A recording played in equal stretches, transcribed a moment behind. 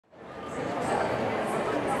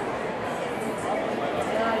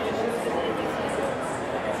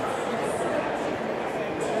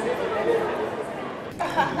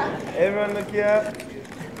Everyone look here.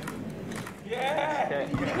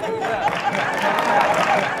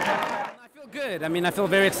 I feel good. I mean, I feel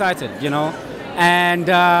very excited, you know, and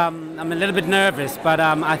I'm a little bit nervous, but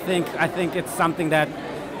I think it's something that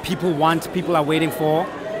people want, people are waiting for.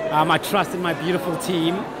 I trust in my beautiful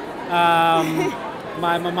team,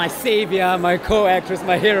 my savior, my co-actress,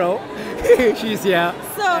 my hero. She's here.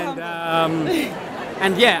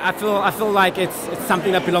 And yeah, I feel like it's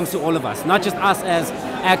something that belongs to all of us, not just us as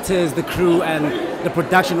actors, the crew, and the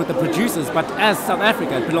production with the producers, but as South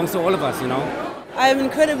Africa, it belongs to all of us, you know. I'm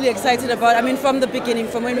incredibly excited about it. I mean, from the beginning,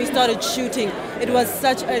 from when we started shooting, it was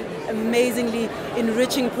such an amazingly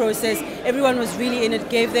enriching process. Everyone was really in it,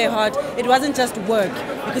 gave their heart. It wasn't just work.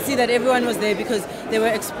 You could see that everyone was there because they were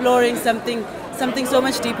exploring something so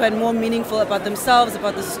much deeper and more meaningful about themselves,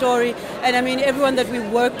 about the story. And I mean, everyone that we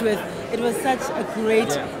worked with, it was such a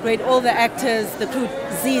great, all the actors, the crew,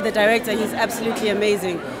 Z, the director, he's absolutely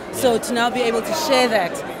amazing. So to now be able to share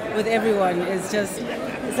that with everyone is just,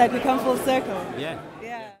 it's like we come full circle. Yeah.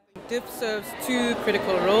 DIF serves two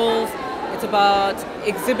critical roles. It's about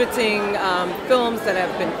exhibiting films that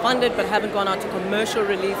have been funded but haven't gone out to commercial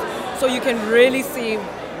release. So you can really see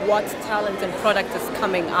what talent and product is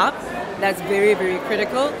coming up. That's very, very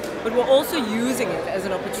critical. But we're also using it as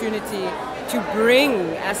an opportunity to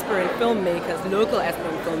bring aspirant filmmakers, local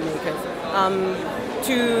aspirant filmmakers,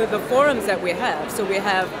 to the forums that we have. So we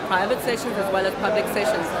have private sessions as well as public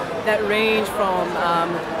sessions that range from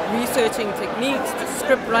researching techniques to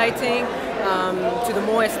script writing, to the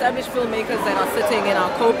more established filmmakers that are sitting in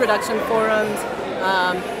our co-production forums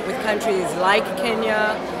with countries like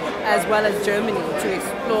Kenya, as well as Germany, to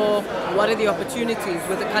explore what are the opportunities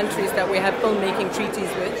with the countries that we have filmmaking treaties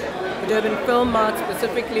with. The Durban Film Mart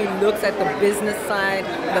specifically looks at the business side,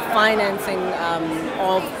 the financing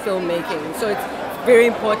of filmmaking. So it's very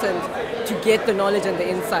important to get the knowledge and the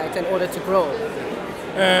insight in order to grow.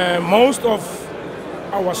 Most of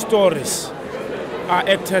our stories are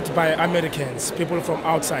acted by Americans, people from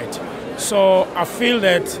outside. So I feel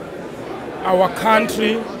that our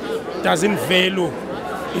country doesn't value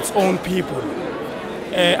its own people.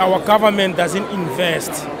 Our government doesn't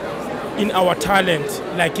invest in our talent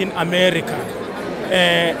like in America.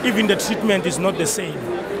 Even the treatment is not the same.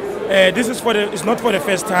 This is it's not for the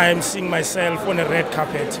first time seeing myself on a red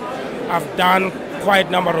carpet. I've done quite a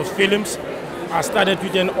number of films. I started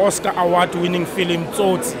with an Oscar award-winning film,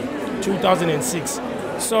 Tsotsi, 2006.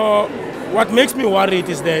 So what makes me worried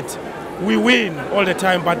is that we win all the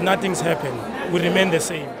time, but nothing's happened. We remain the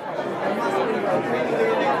same.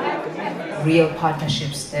 Real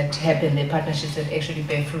partnerships that happen, the partnerships that actually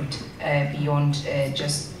bear fruit beyond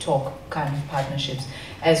just talk kind of partnerships.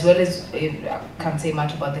 As well as, I can't say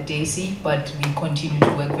much about the DAC, but we continue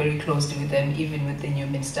to work very closely with them, even with the new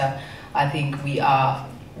minister. I think we are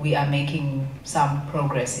making some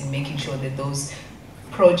progress in making sure that those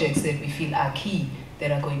projects that we feel are key,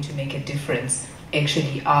 that are going to make a difference,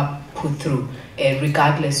 actually are put through,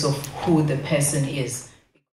 regardless of who the person is.